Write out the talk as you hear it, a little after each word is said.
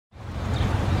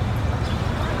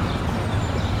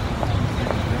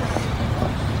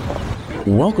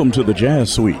Welcome to the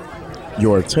Jazz Suite.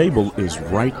 Your table is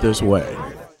right this way.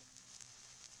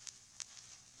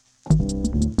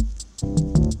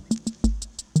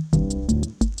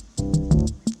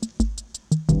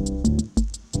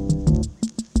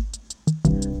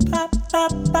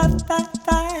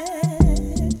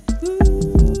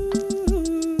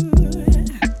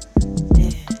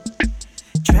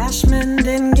 Trashman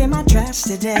didn't get my trash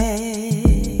today.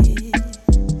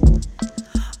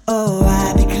 Oh,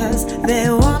 why? Because they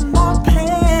want more pay.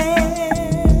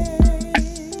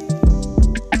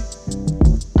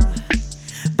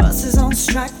 Buses on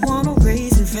strike want to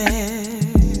raise the fare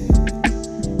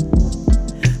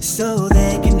so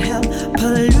they can help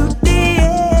pollute the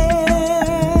air.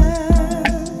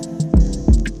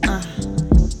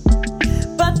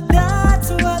 But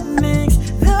that's what makes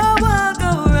the world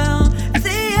go round.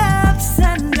 The ups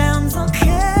and downs on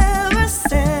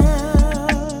carousel,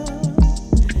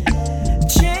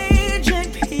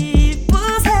 changing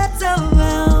people's heads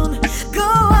around. Go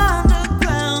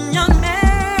underground, young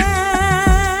man.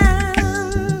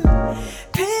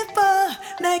 People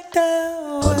make the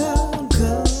world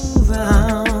go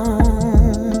round.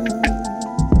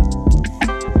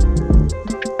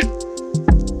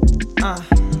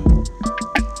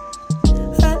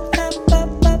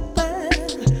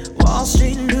 Wall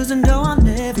Street losing dough on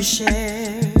every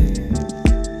share.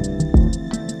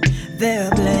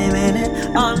 They're blaming it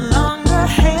on longer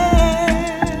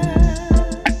hair.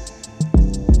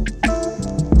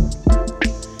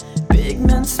 Big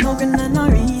men smoking in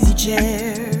our easy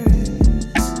chairs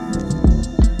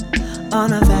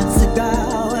on a fat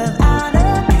cigar without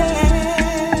a care.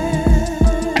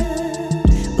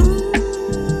 Ooh,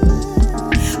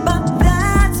 but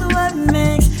that's what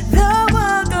makes the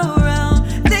world go round.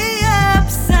 The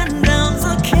ups and downs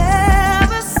on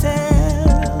carousel,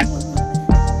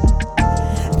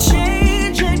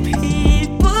 changing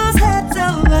people's heads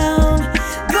around.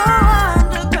 Go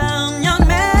underground, young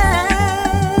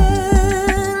man.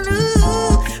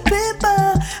 Ooh,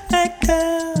 people make the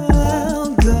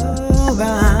world go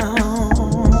round.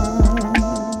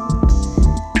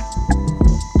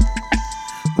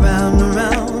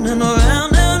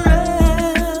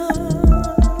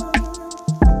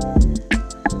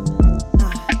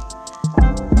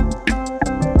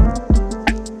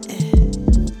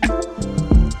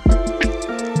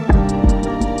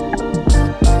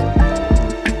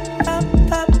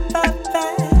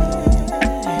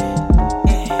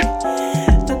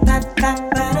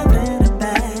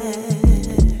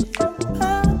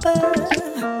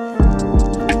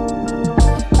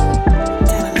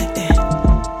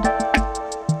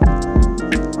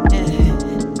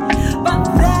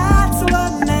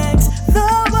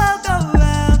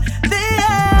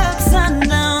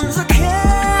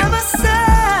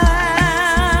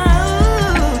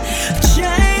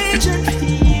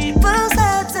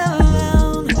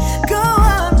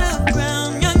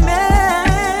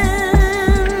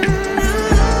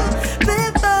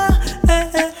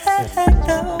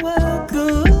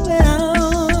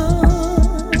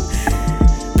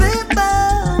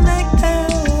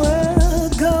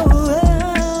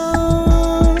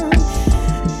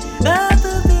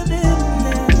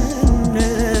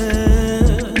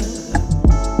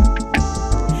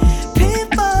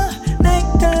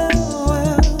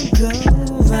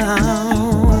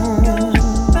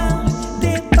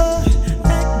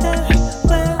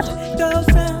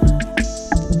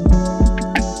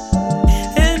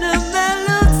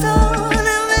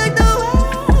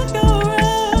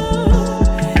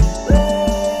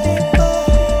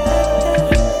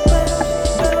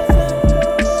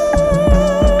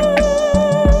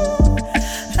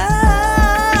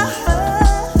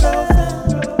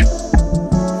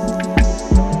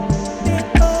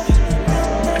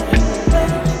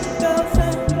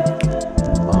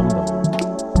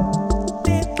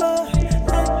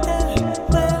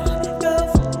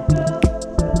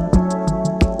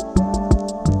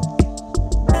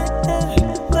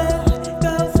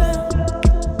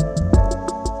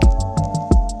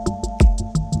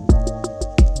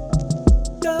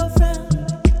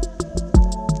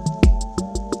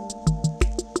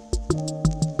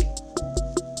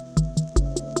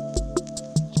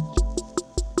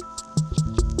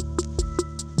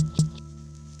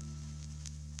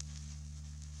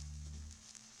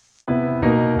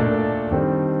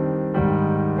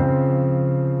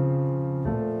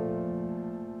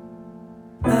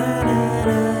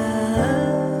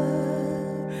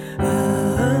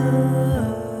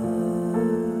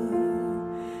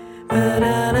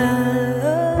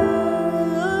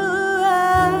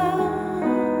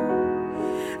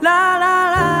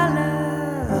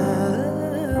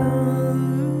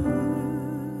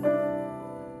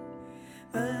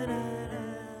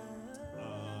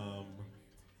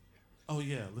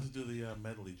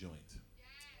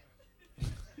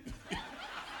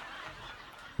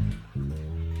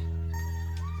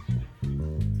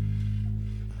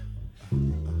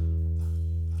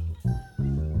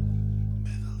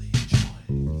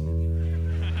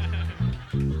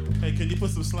 put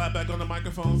some slap back on the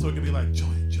microphone so it can be like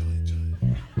joint, joint, joint.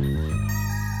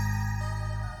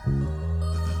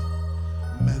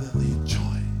 Medley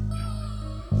joint.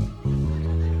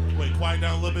 Wait, quiet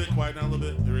down a little bit, quiet down a little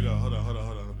bit. Here we go. Hold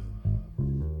on.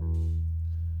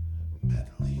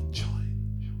 Medley joint.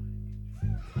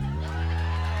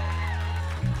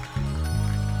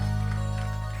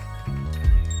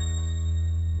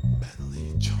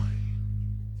 Medley joint.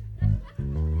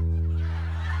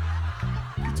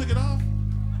 You took it off?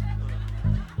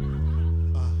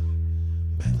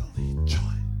 Medley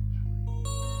joint.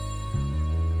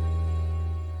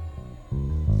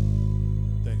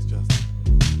 Thanks, Justin.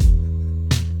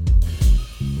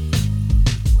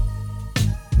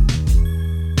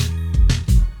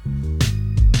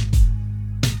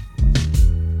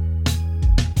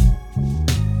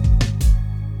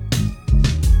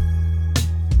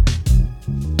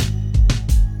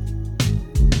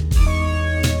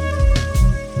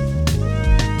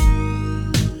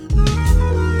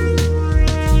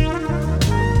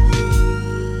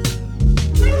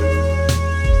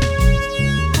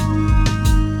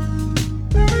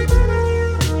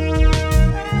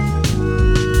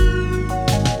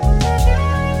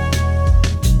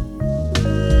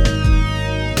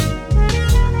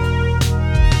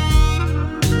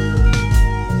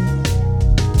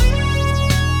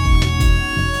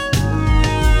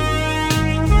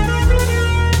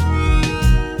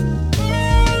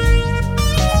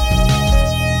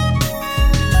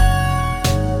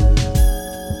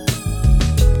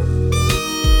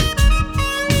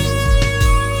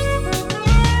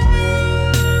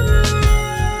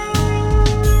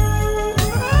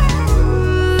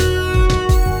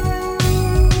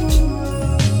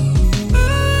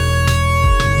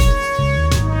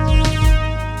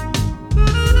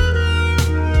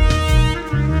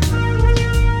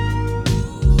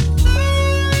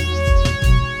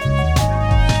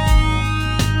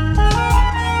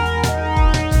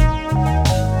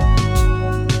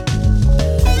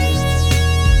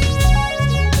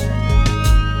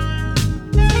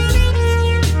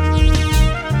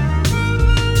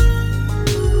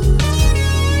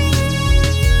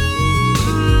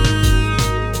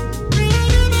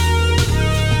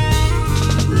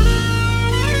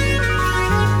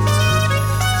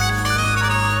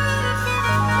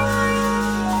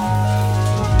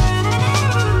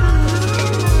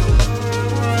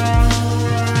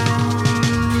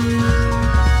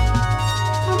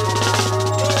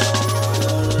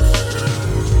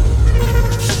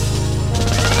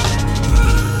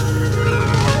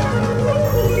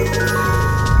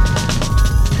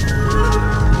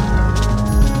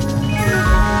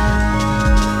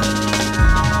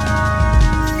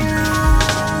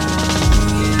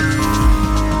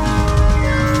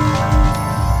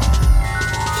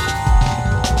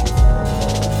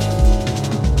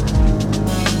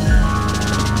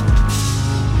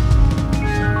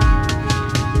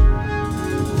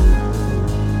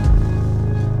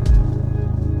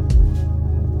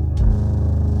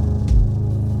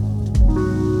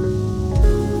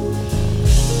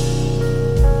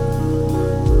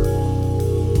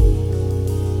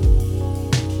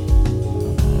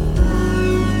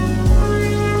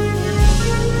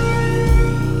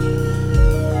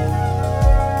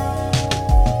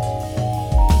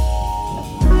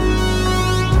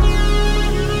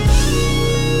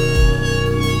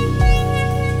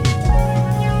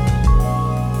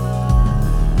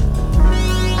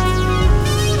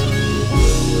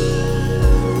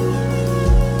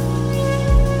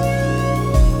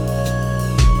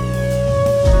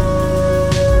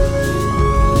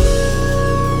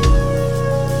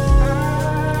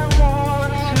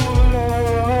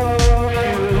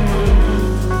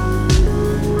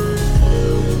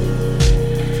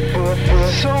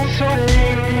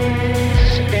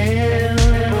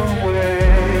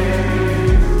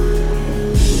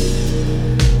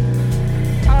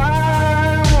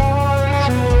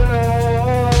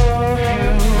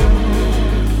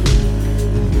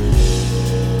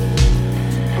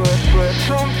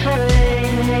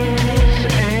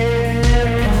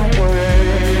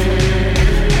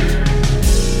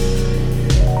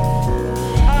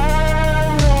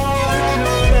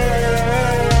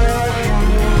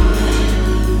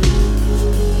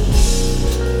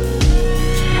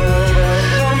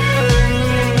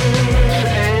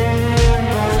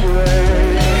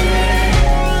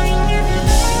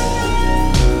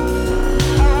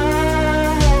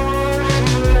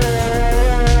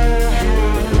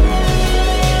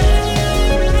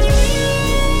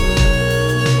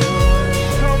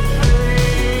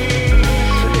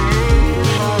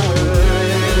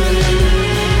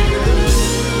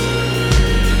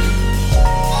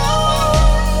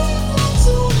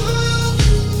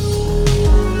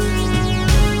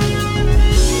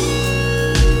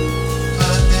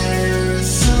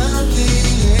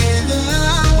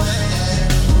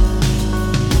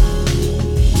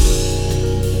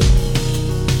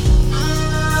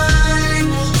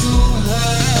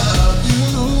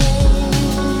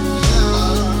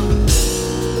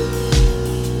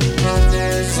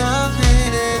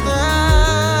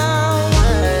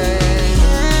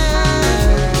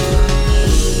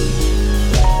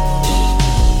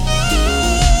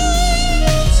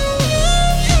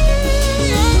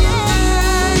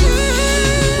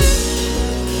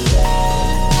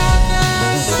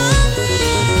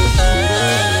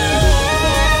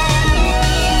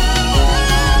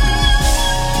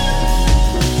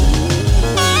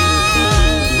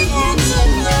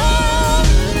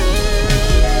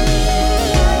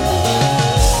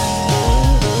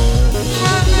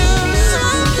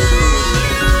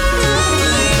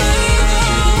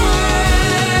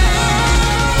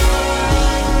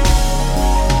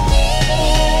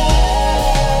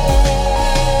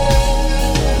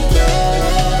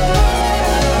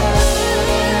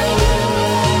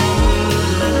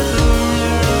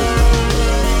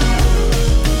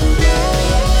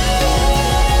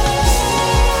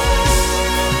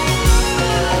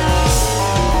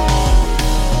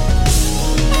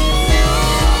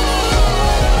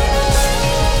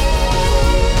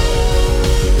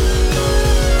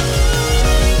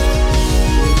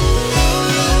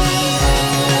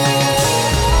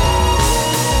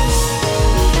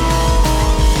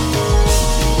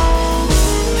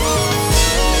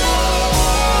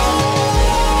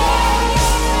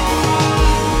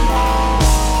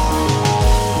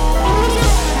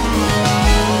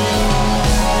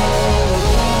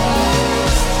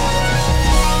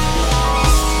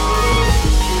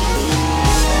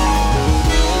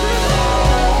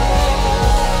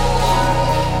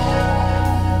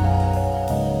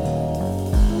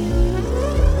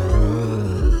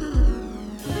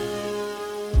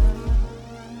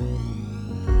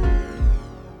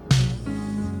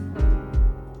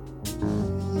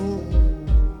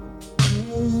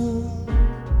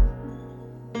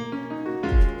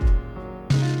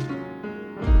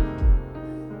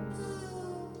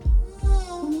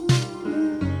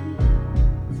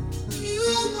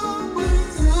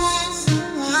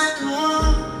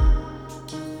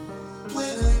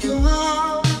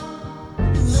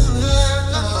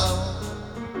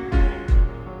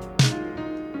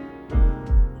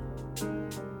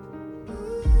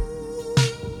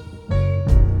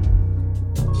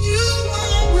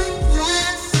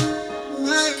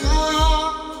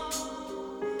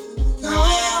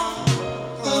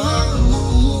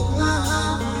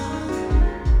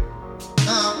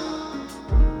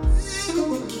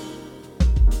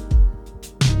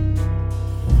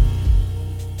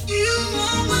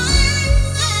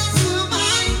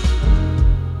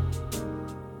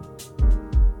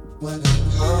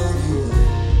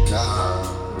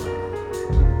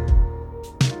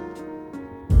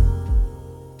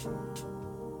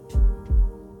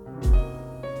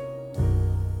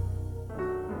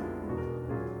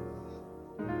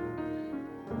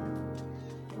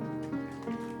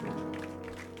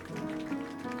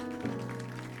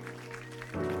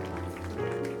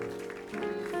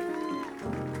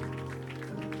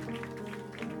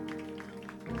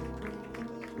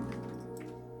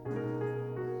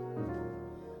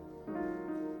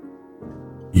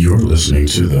 You're listening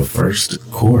to the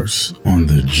first course on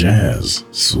the Jazz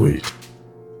Suite.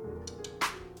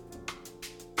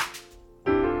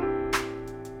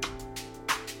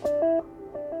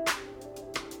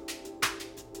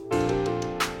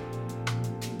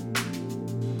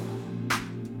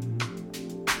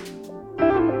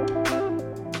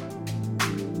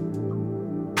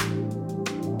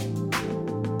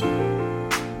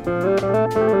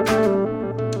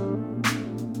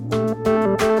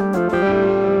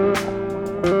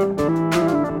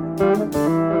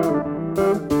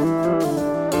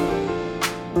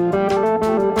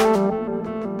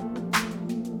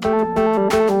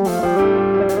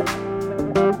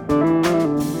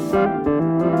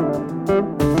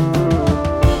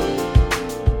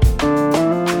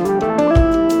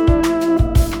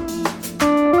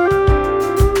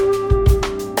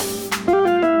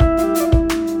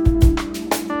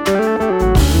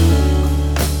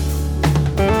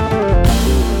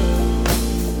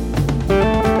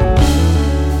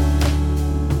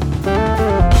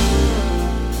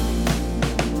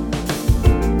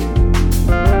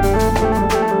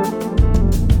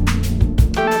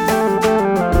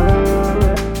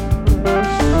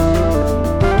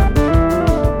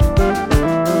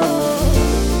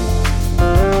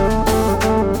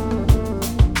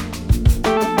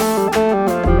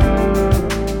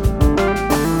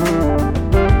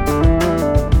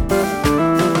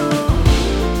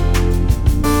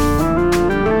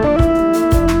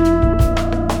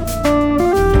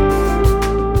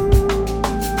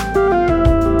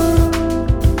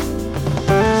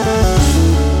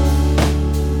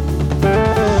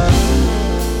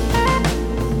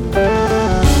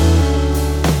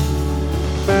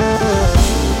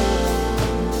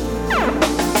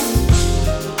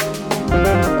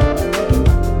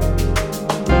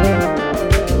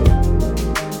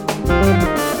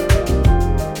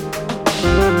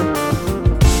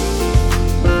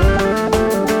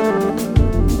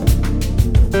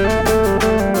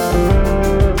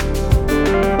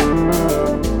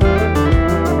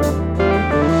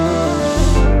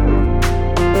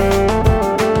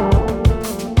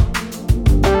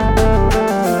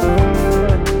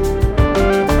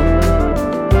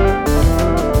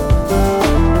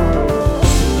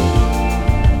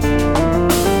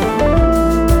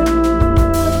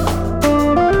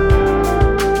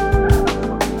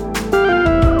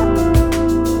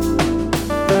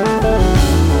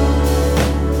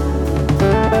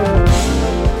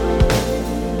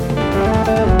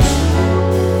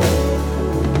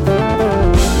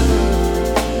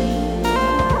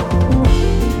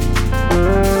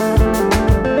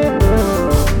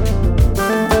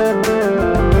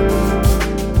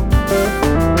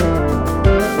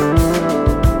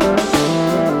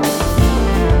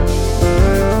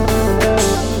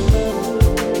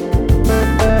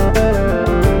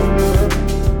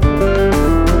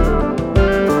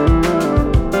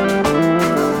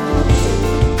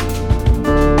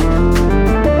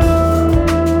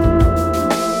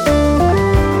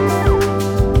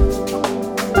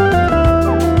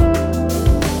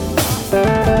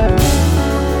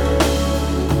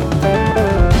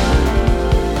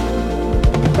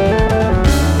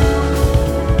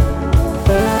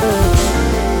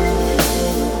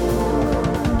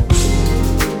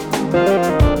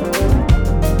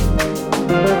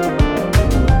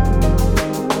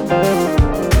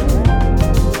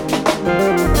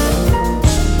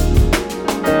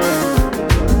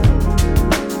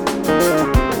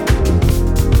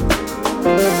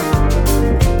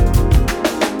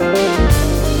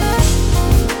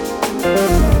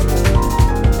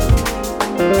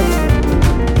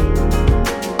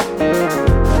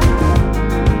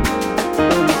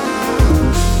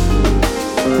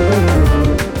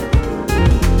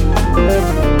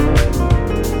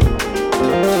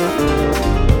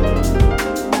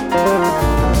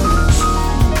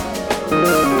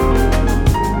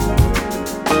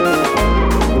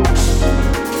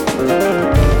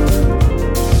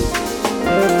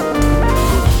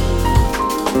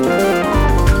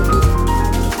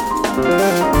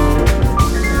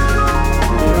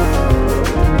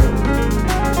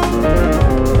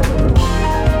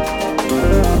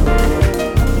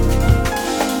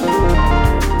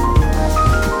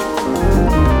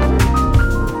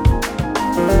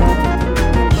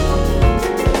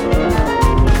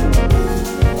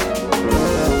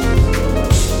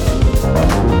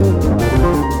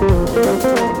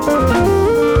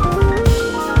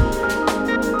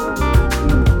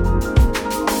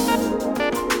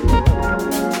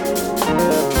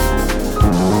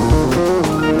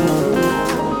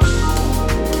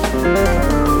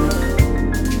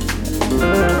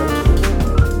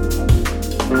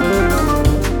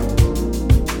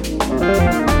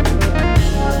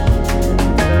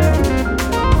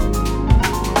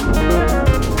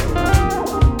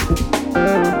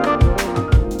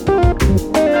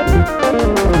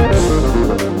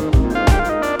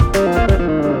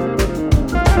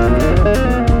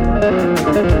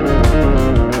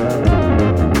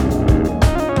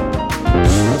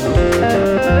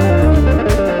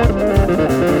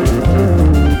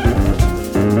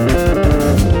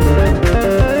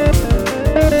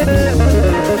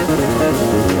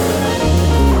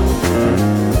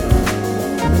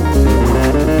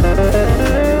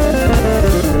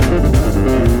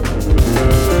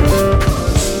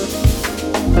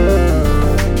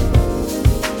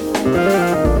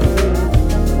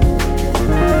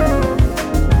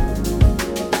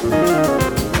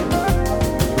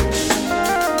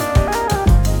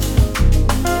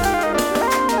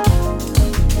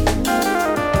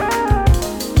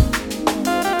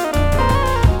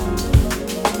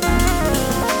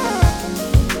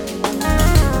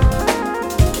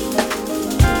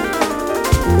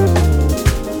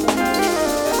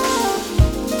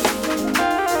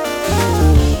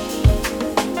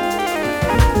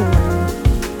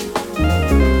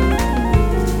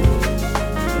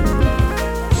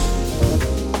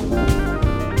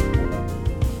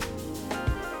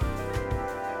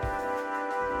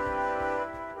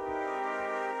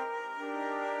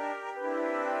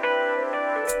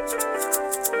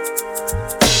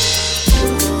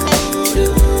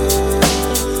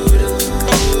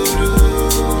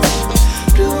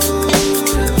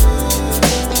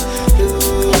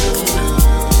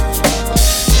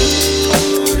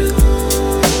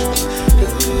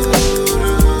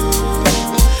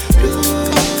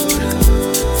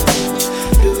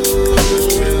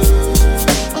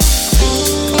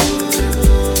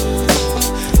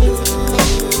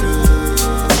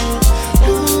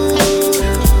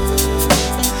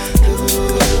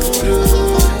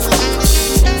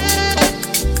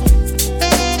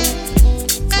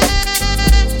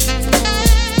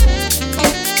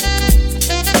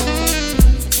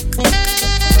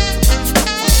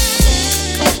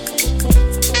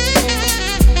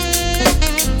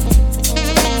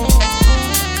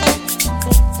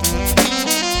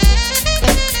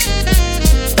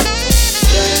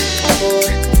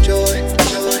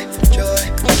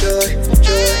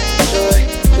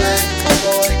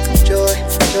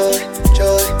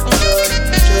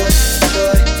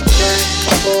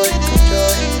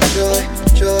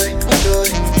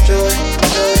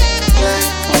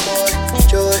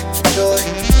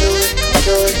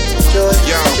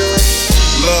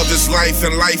 life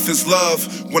and life is love.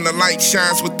 When the light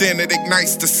shines within, it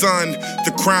ignites the sun.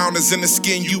 The crown is in the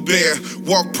skin you bear.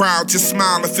 Walk proud, just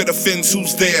smile if it offends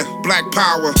who's there. Black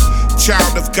power,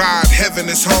 child of God, heaven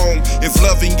is home. If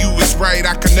loving you is right,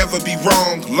 I can never be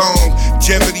wrong.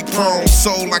 Longevity prone,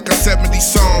 soul like a 70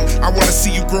 song. I wanna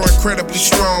see you grow incredibly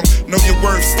strong. Know your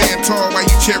worth, stand tall while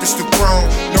you cherish the throne.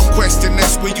 No question,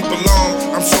 that's where you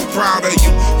belong. I'm so proud of you.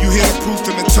 You hear the proof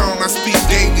in the tone. I speak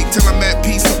daily till I'm at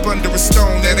peace up under a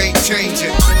stone that ain't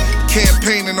changing.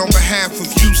 Campaigning on behalf of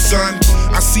you, son.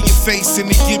 I see your face and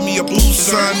it give me a boost,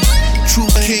 son.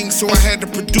 True king, so I had to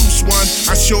produce one.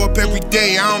 I show up every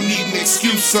day, I don't need an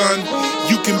excuse, son.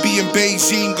 You can be in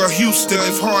Beijing or Houston.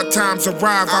 If hard times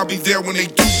arrive, I'll be there when they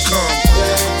do come.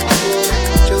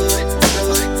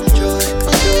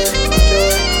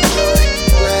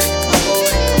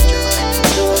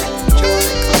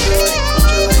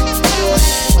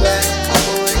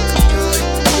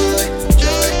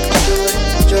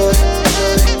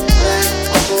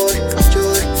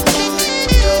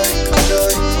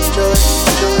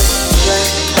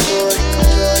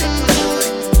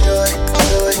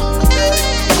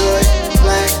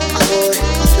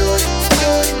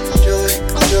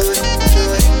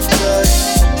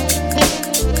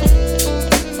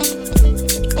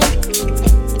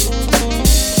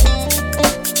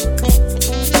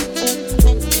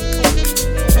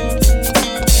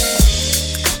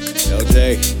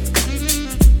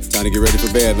 Time to get ready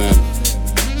for bed, man.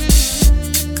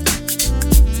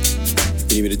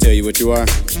 You need me to tell you what you are?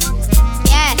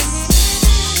 Yes.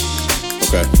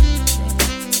 Okay.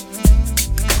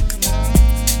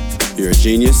 You're a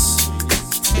genius.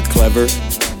 You're clever.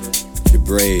 You're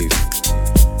brave.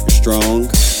 You're strong.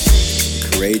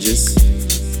 Courageous.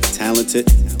 Talented.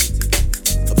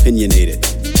 Opinionated.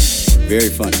 Very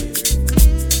funny.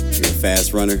 You're a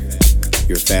fast runner.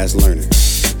 You're a fast learner.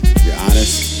 You're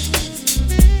honest.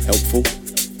 Helpful,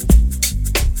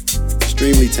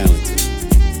 extremely talented.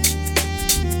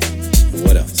 And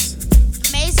what else?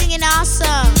 Amazing and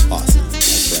awesome. Awesome,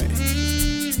 that's right.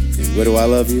 And where do I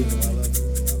love you?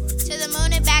 To the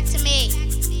moon and back to me.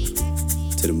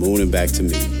 To the moon and back to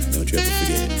me. Don't you ever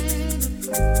forget it.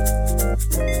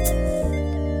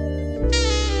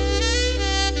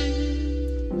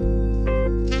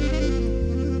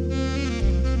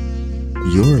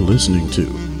 You're listening to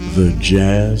The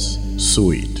Jazz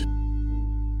Suite.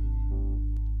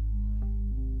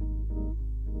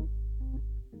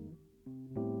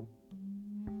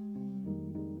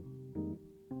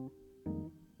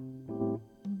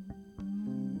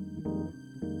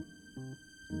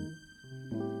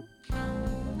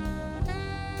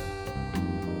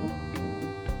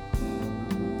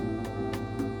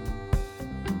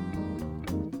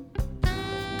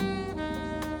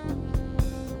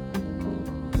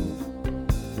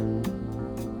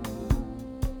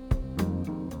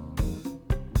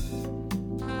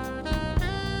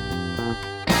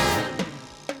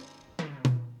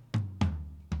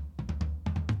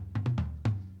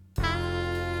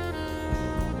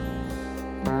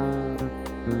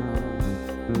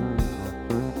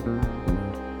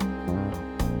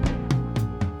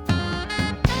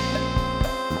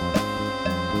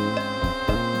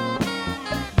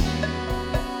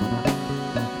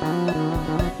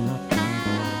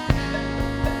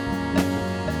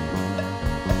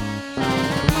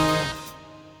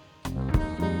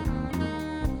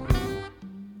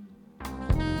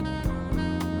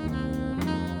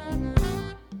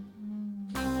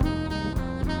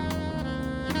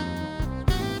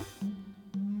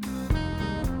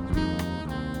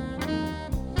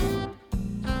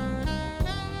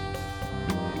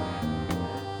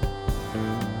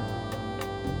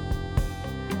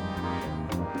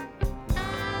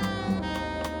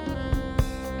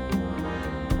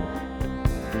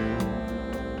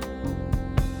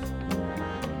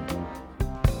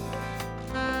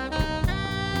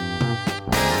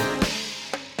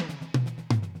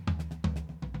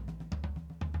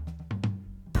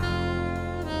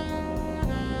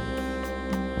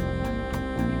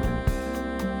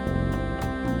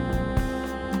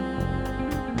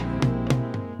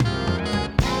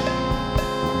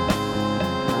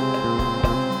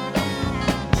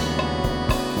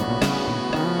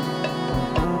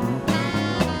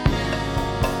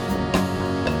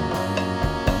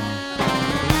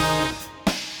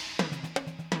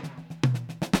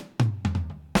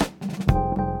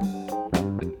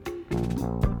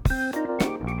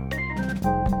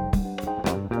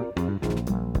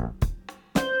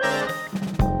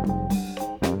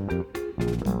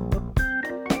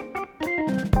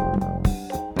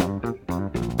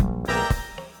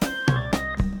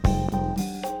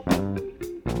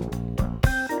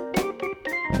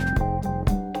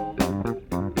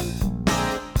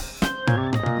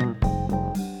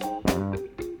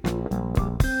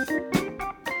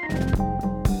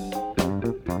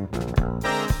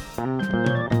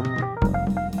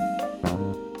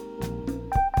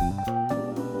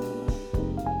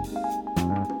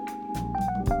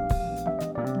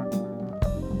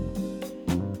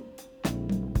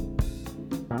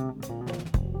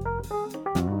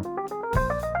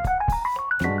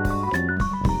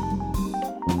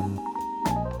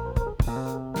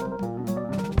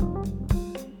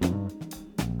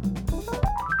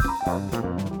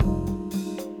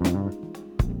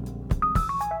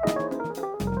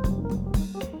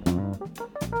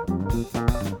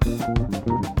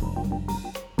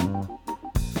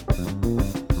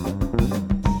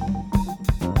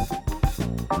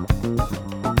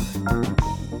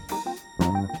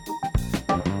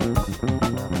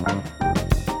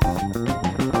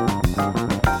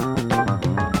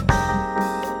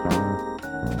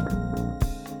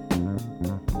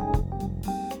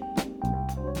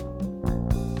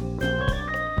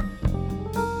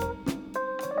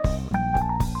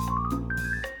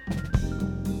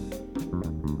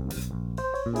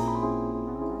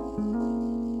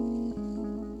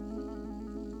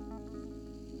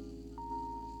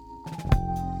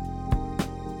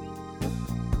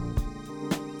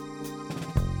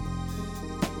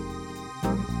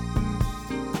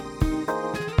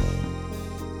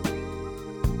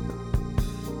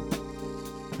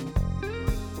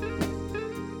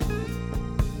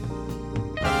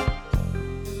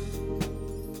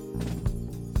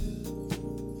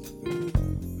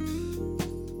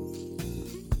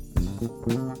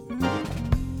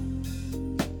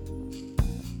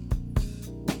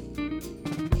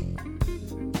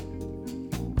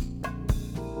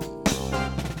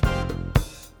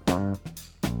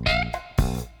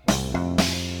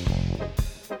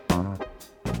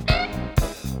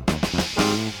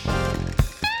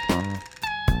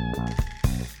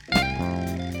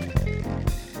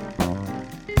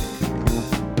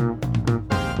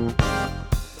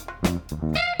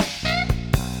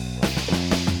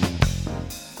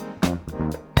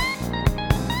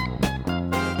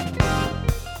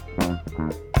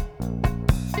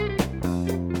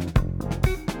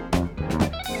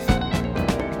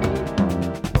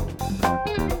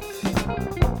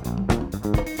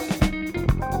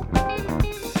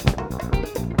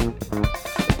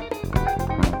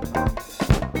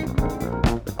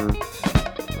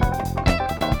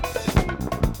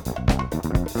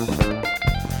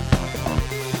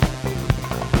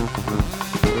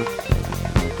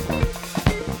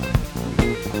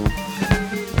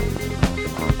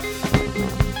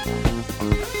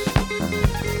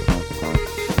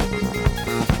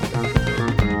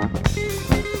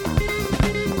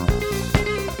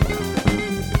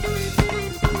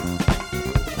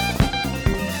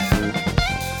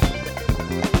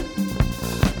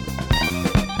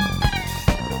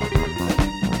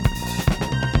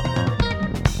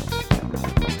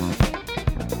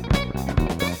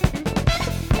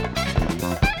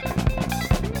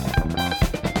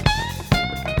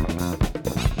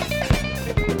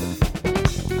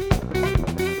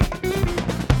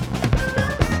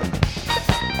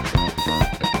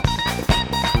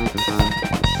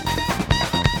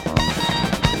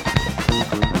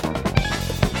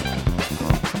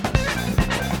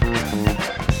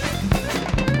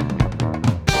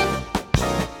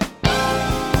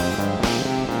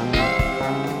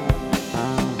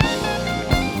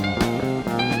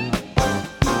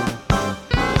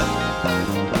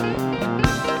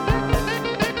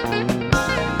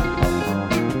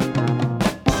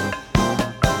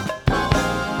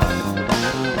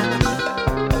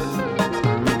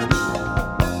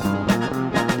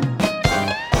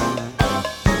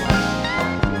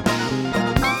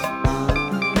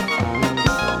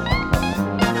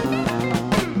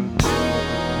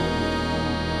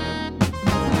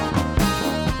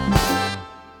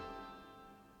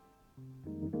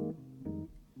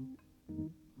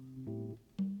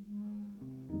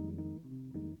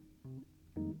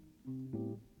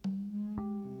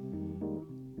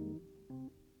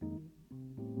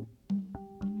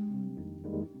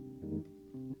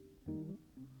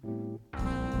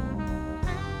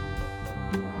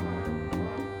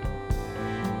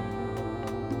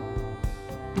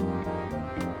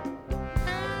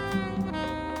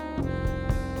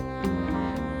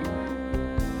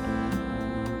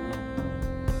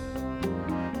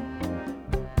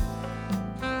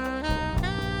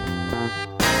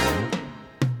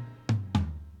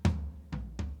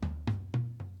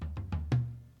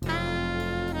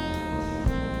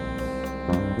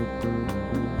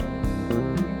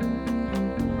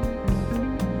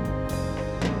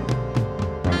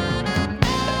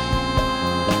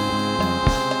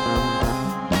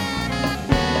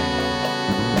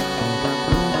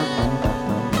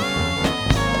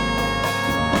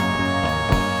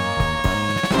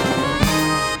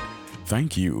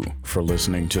 Thank you for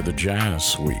listening to the Jazz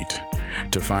Suite.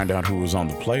 To find out who was on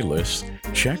the playlist,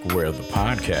 check where the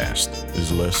podcast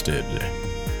is listed.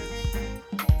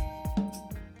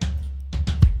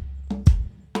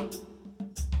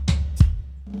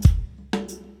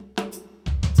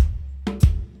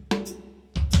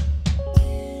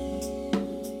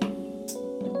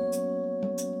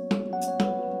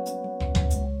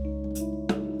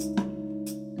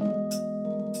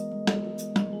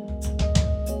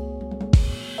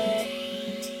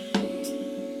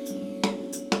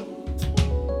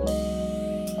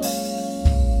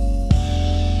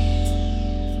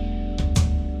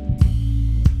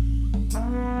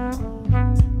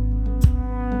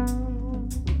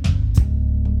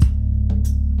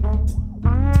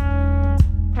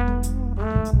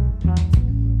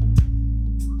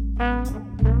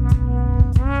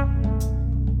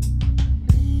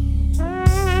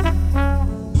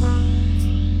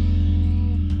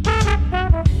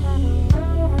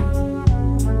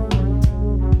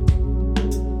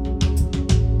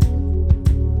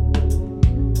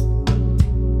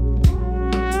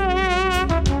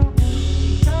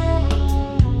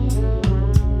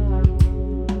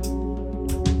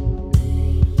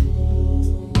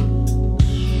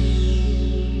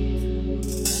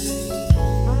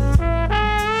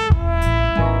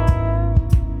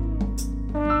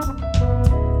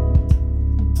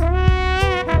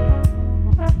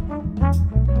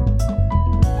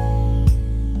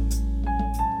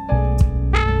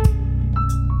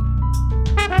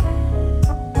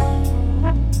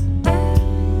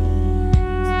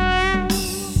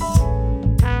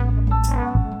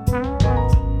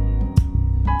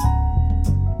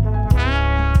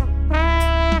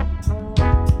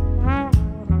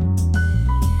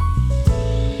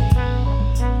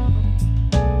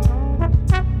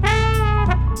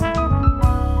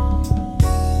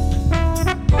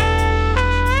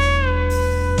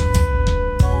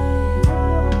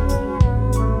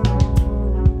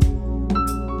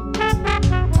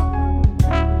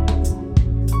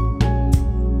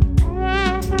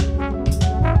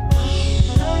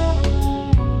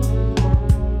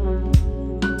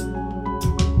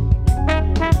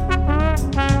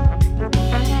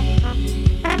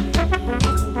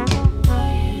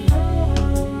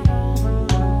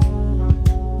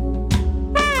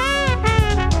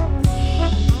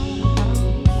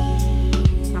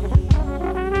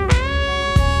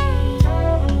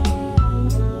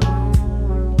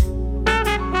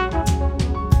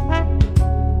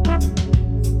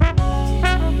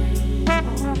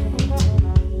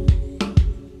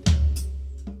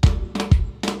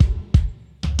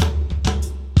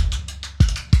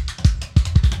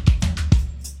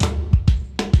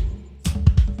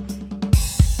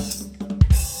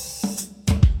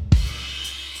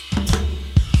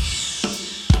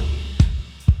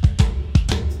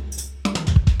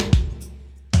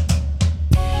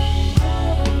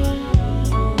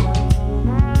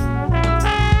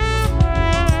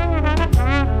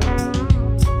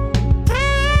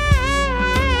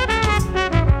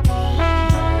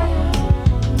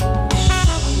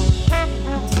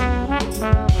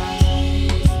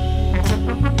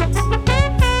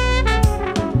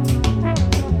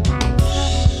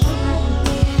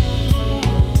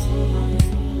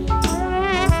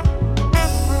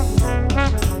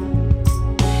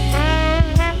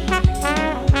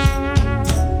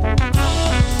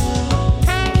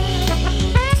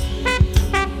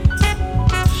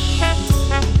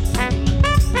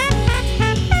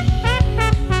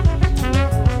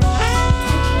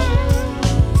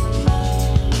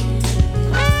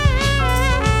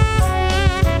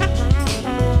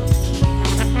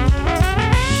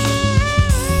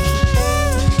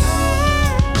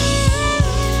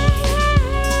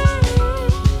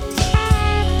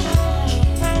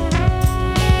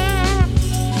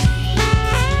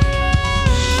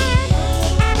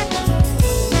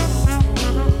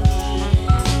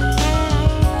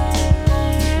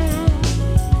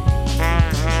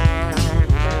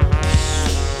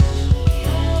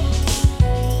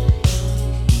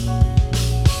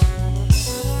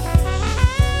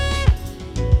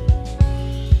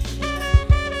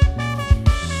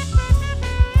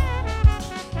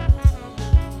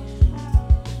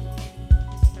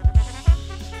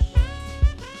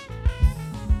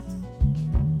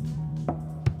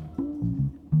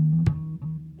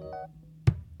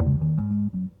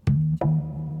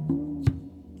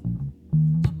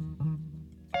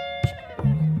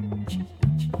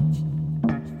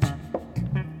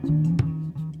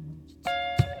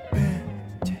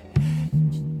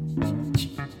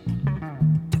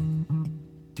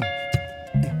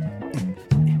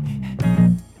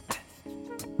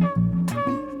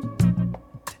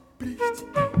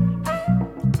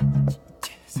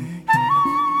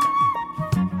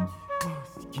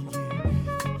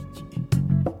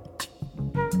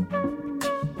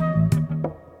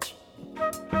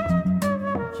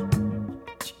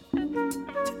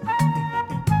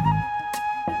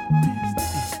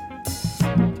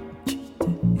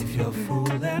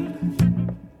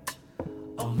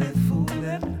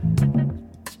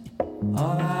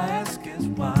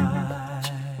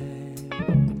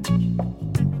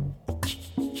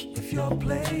 you're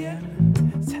playing.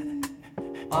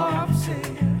 All I'm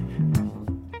saying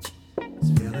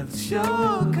is feeling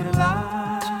sure could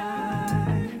lie.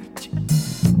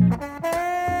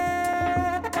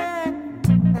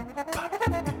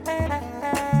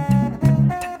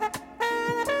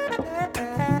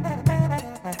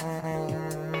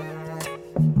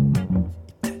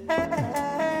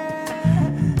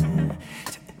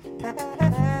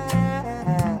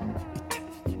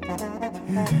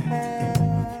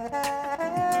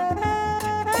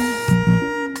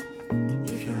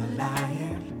 If you're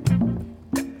lying,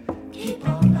 keep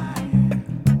on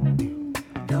lying.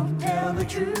 Don't tell the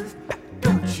truth,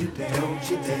 don't you dare, don't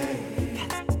you dare.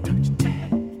 Don't you dare.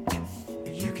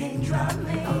 You can't drop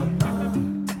me,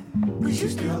 'cause you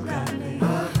still got me.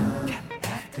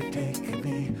 Have to take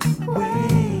me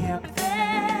way up there.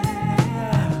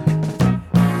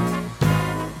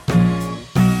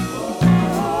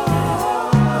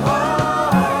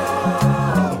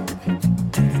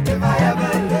 If I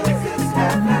ever lose this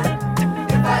heaven,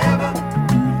 if I ever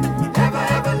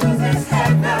lose this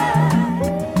heaven,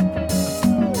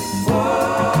 oh,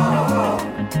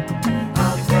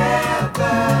 I'll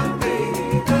never be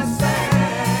the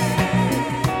same.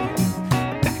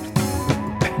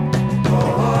 Oh,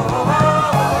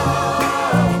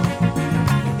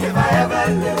 if I ever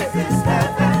lose this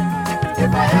heaven,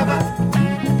 if I ever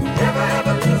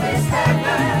lose this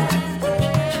heaven,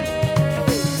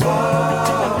 oh,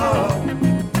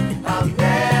 I'll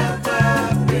never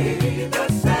be the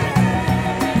same.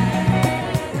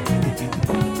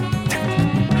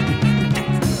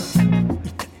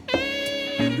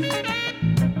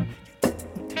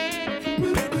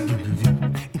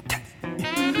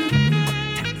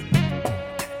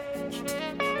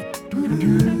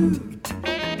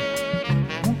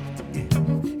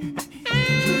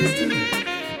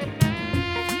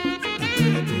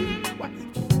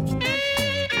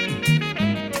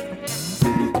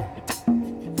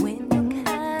 When you're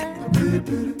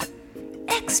kind,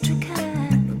 extra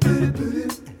kind,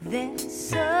 then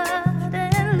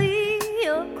suddenly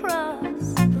you're cross.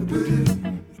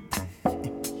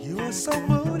 You are so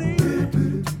moody,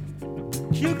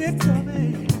 you get to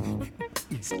me,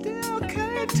 still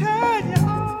can't turn you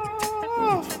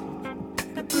off.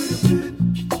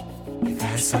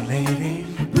 Fascinating,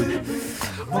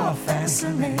 more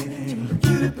fascinating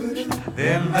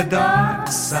than the dark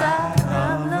side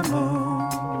of the moon.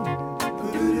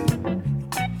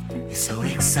 It's so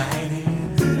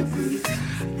exciting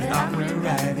that I'm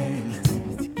rewriting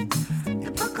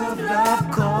the book of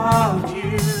love called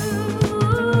you.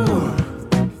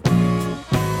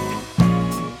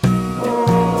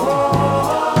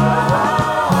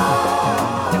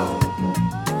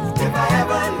 If I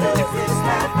ever lose this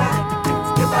heaven,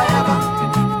 if I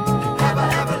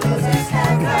ever lose this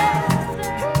heaven,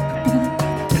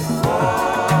 oh,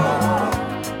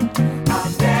 I'll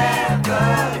never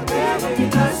be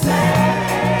the same.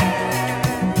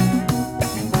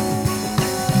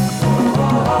 Oh,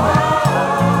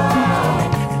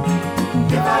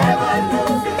 if I ever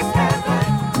lose this heaven,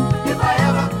 if I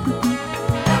ever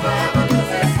lose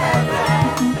this heaven,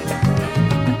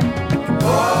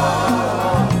 oh,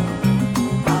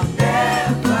 I'll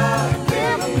never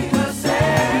be the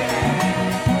same.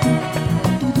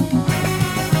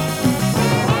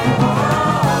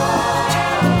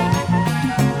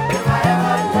 If I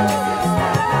ever lose this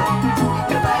heaven,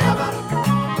 if I ever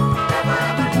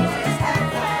lose this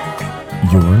heaven.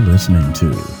 You're listening to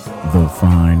the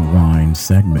Fine Wine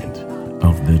segment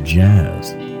of the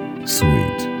Jazz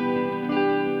Suite.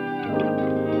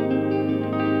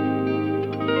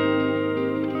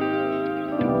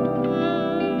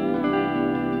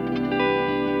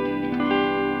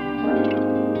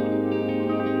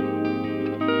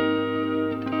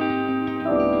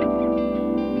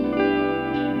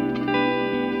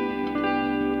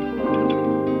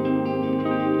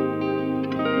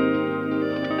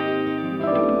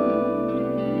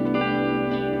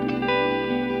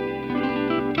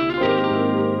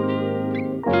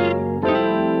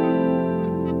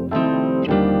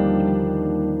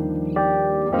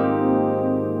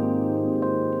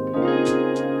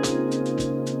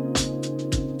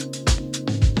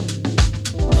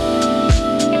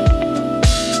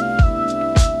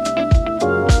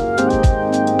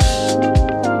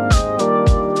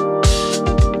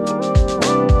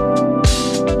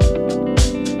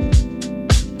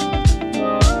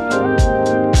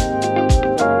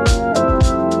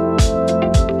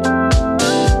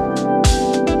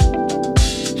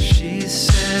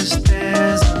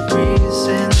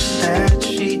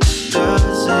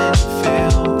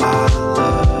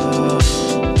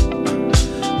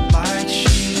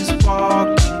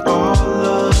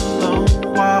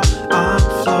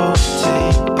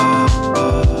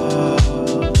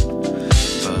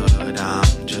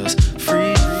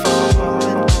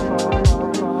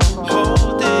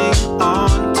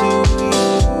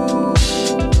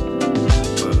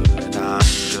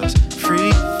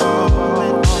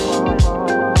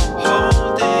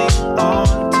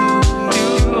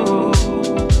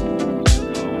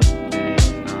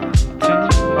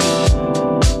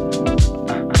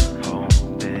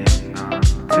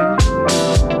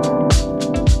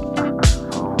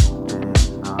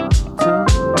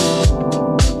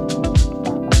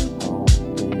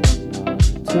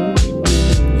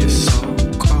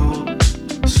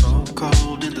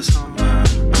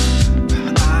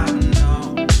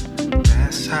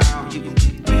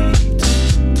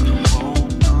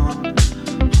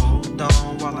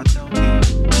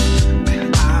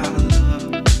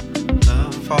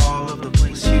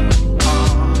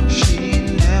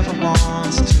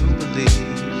 wants to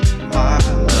believe my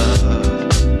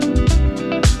love.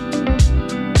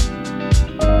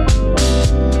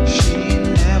 She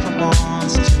never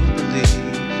wants to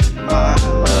believe my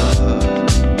love.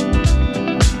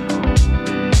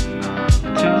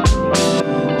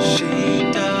 She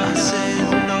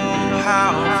doesn't know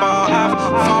how far I've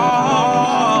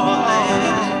fallen,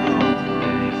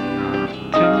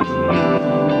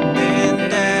 and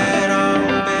that I'm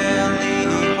barely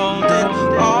holding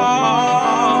on.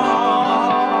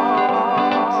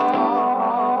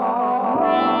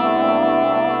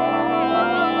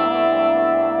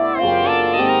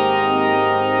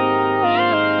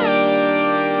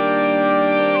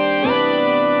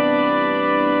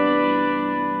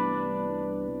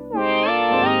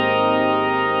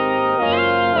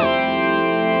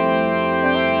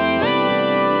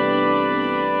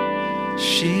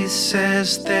 She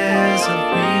says there's a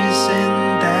reason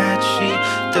that she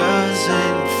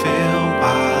doesn't feel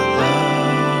my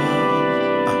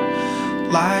love.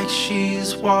 Like she's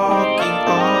walking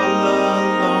all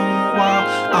alone while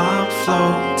I'm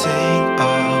floating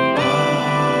above.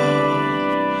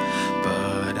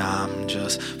 But I'm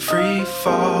just free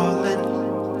falling,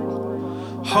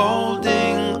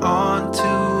 holding on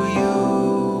to you.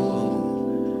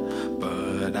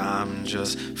 But I'm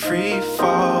just free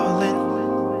falling,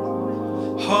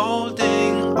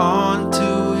 holding on to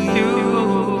you.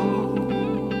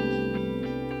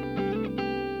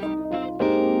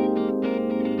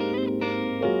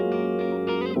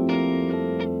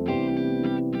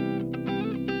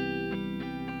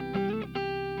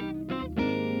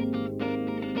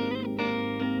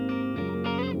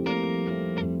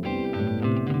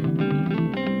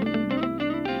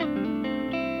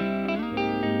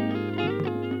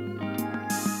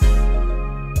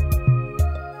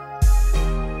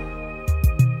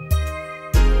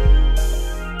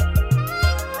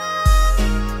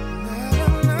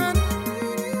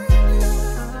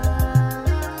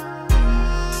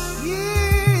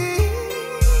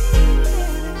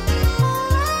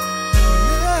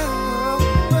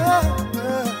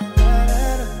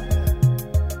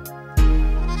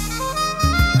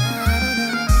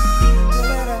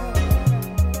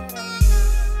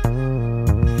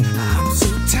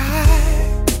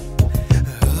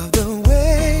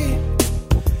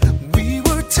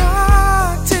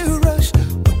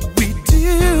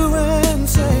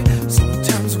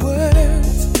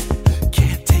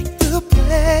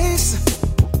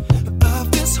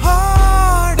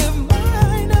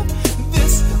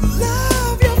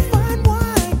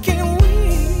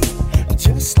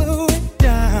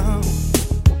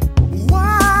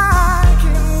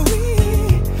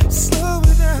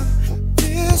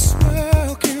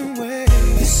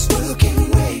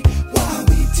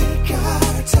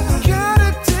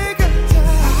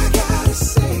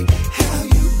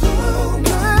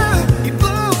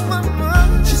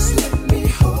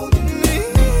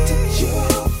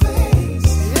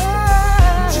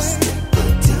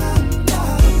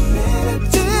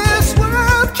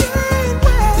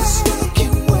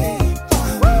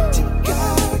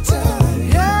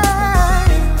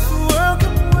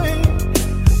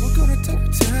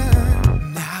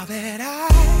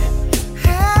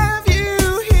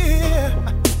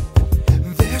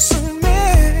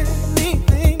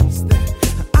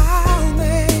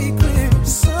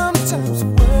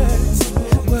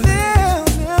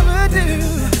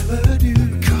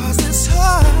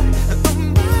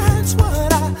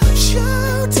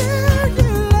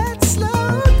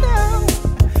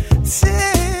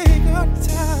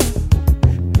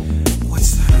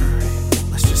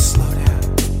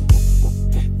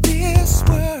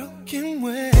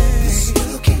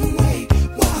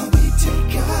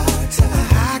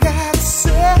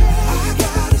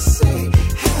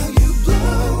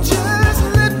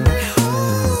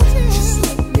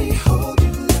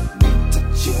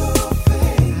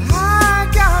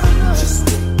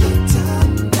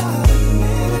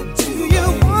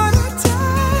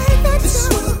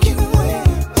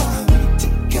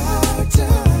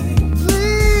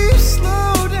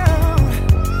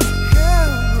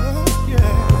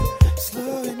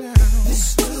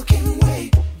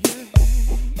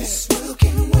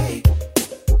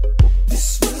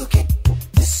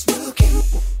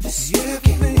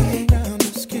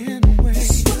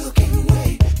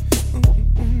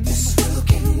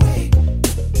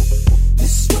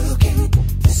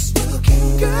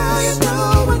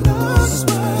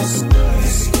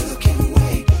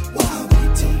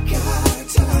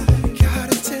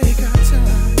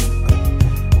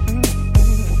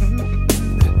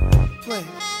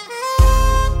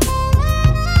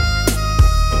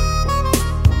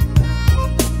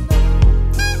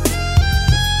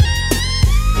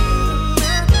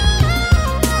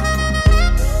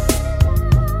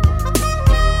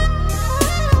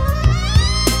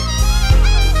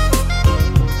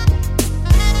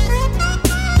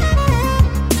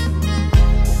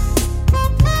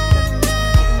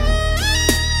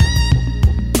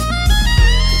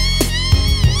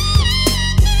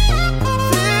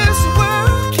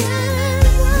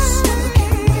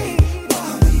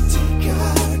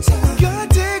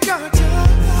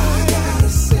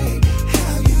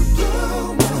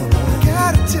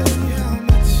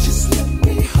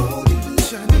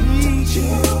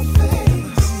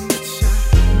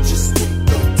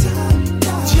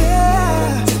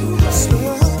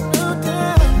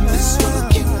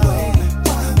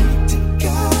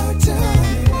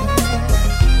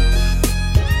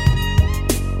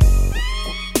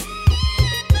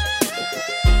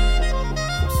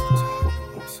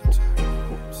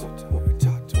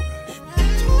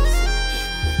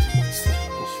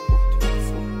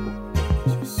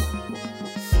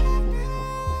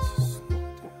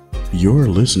 You're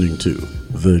listening to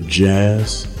The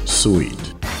Jazz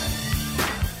Suite.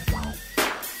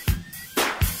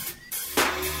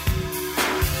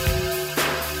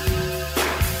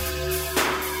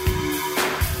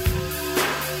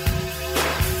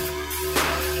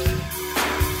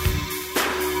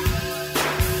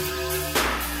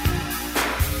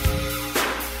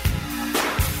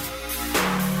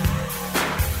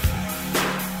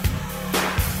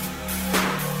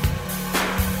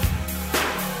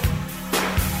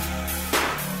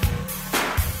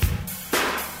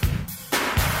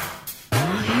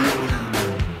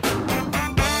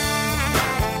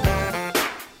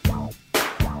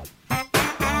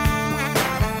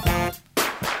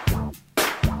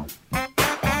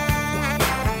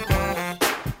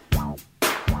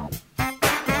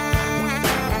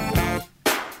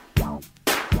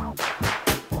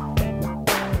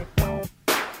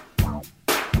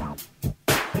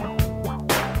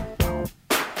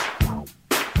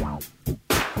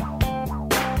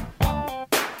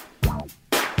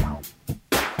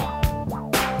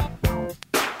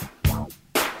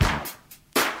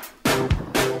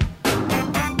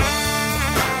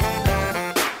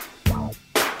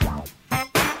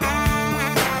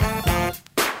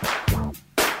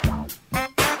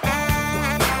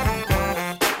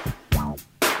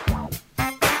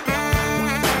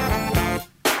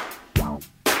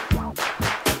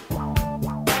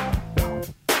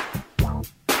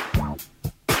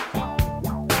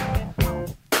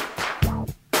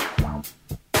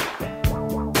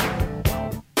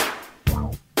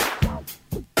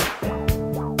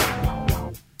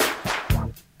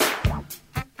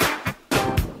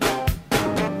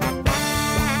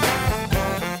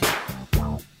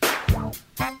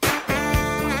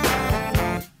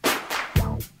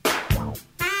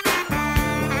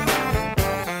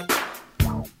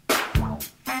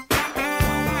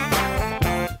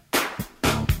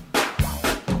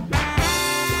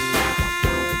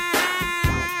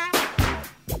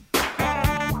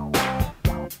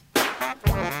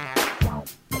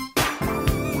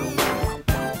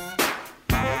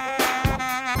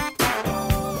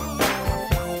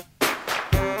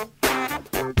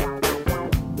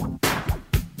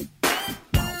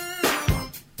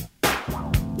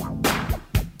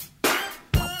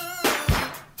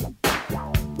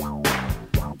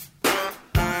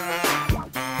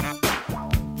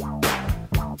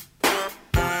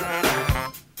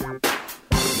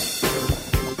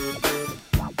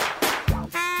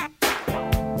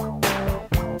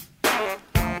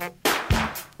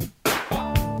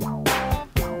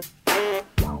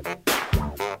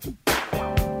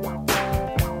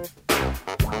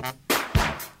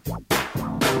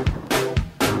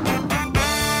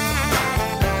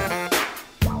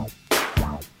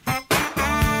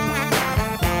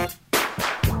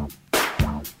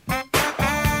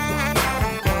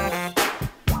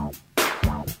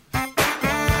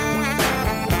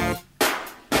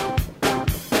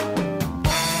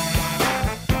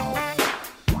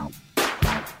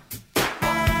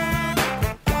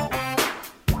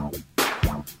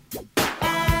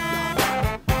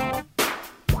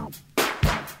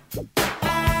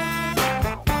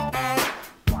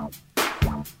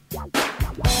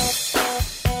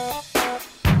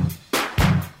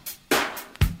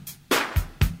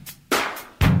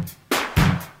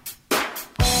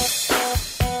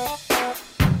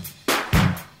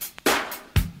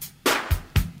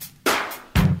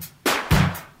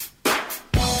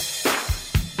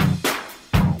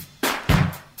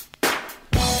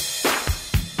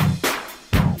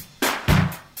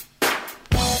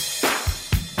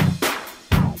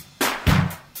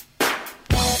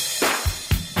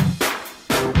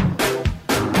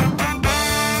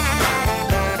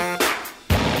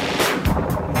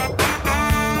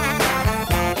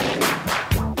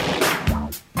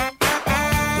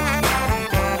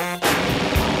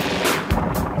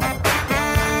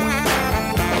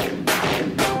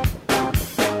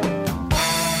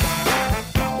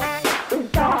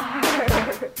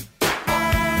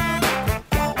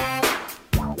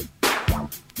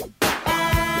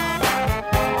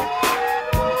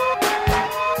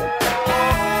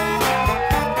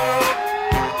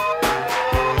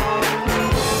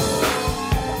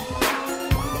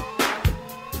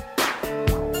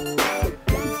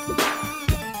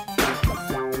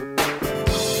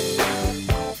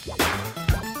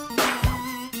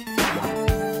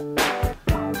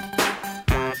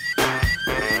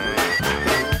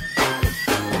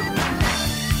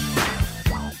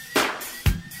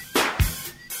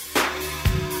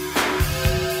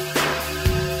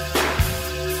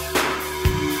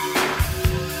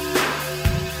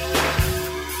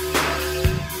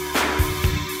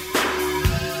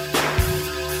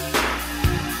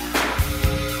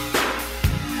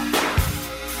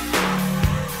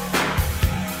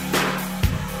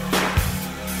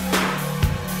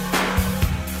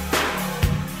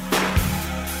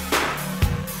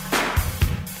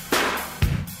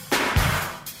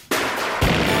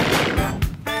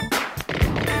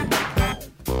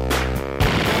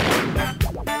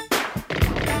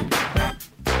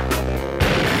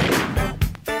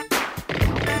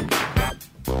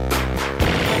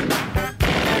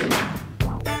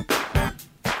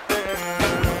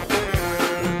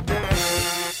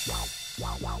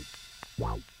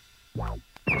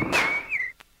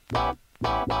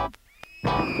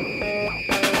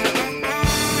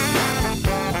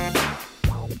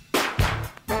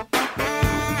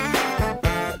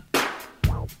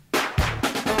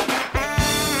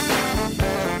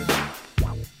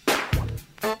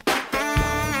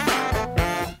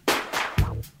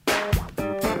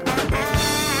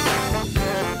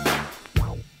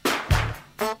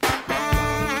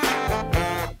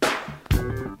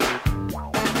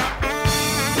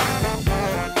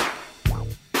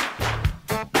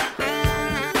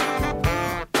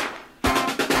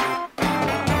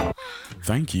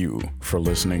 Thank you for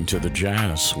listening to the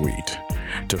Jazz Suite.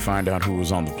 To find out who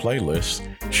was on the playlist,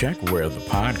 check where the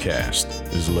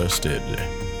podcast is listed.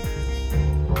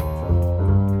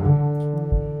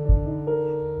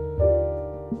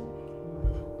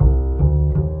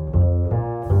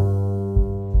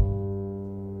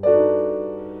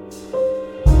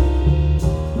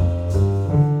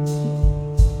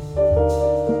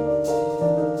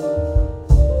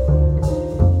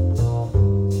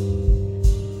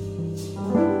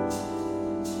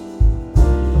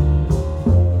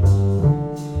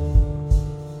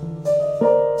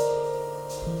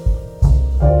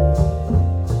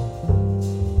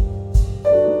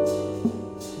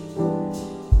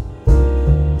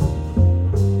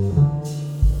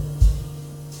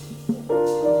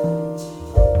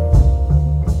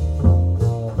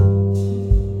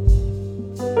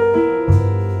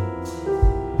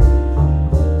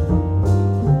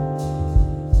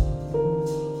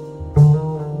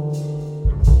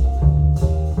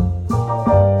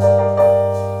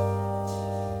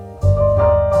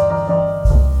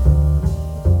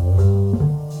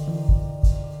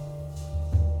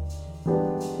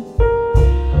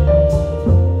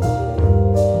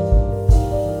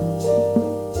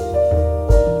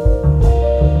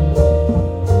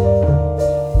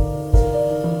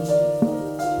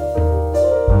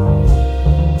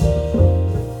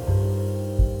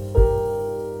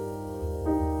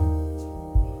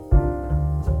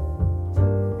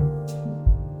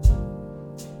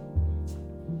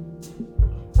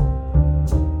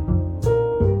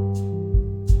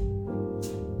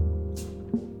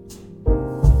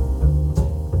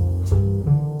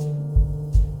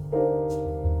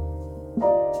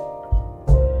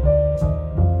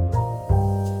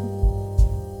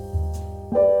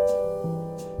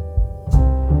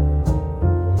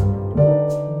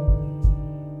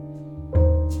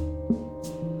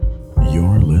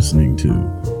 Listening to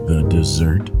the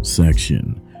dessert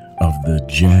section of the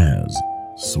Jazz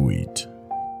Suite.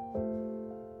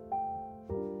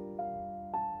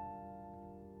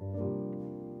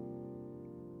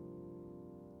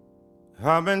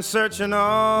 I've been searching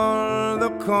all the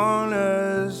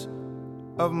corners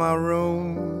of my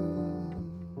room,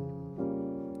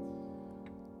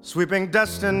 sweeping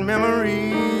dust and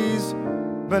memories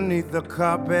beneath the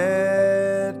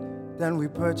carpet that we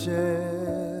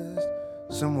purchased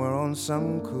somewhere on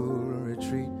some cool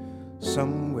retreat,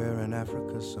 somewhere in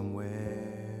Africa, somewhere.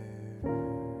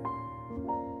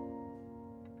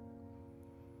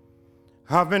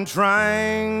 I've been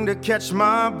trying to catch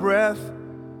my breath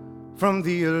from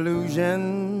the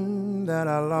illusion that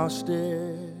I lost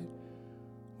it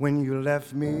when you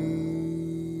left me.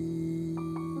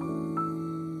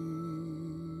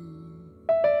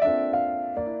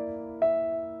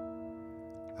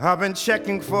 I've been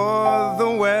checking for the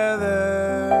weather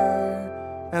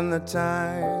and the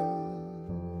time.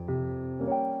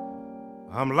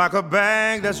 I'm like a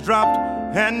bag that's dropped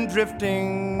and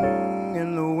drifting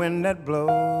in the wind that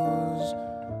blows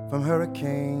from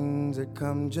hurricanes that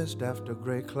come just after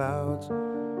gray clouds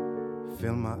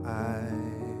fill my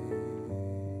eyes.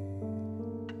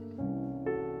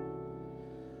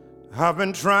 I've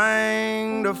been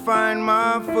trying to find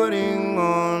my footing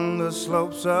on the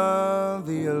slopes of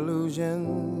the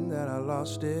illusion that I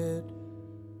lost it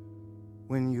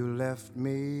when you left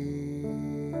me.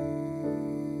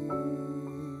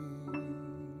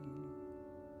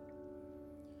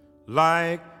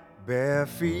 Like bare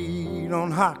feet on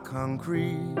hot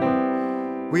concrete,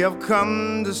 we have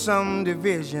come to some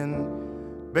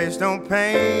division based on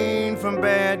pain from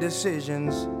bad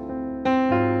decisions.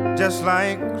 Just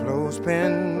like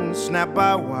clothespins snapped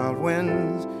by wild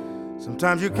winds,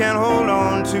 sometimes you can't hold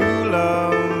on to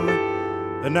love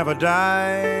that never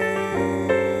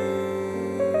dies.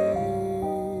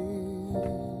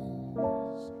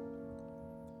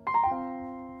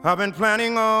 I've been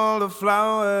planting all the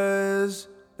flowers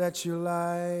that you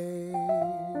like,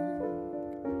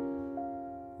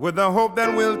 with the hope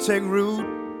that we'll take root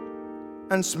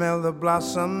and smell the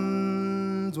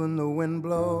blossoms when the wind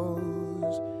blows,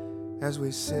 as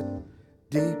we sit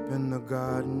deep in the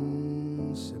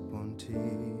garden, sip on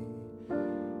tea,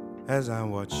 as I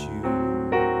watch you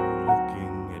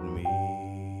looking at me.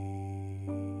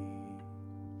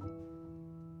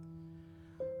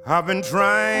 I've been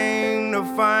trying to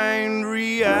find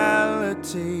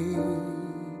reality,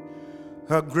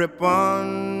 a grip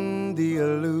on the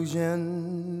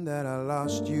illusion that I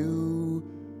lost you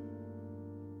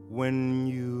when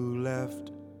you left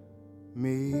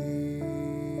me.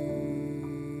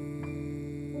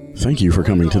 Thank you for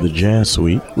coming to the Jazz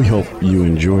Suite. We hope you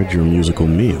enjoyed your musical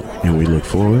meal, and we look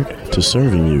forward to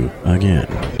serving you again.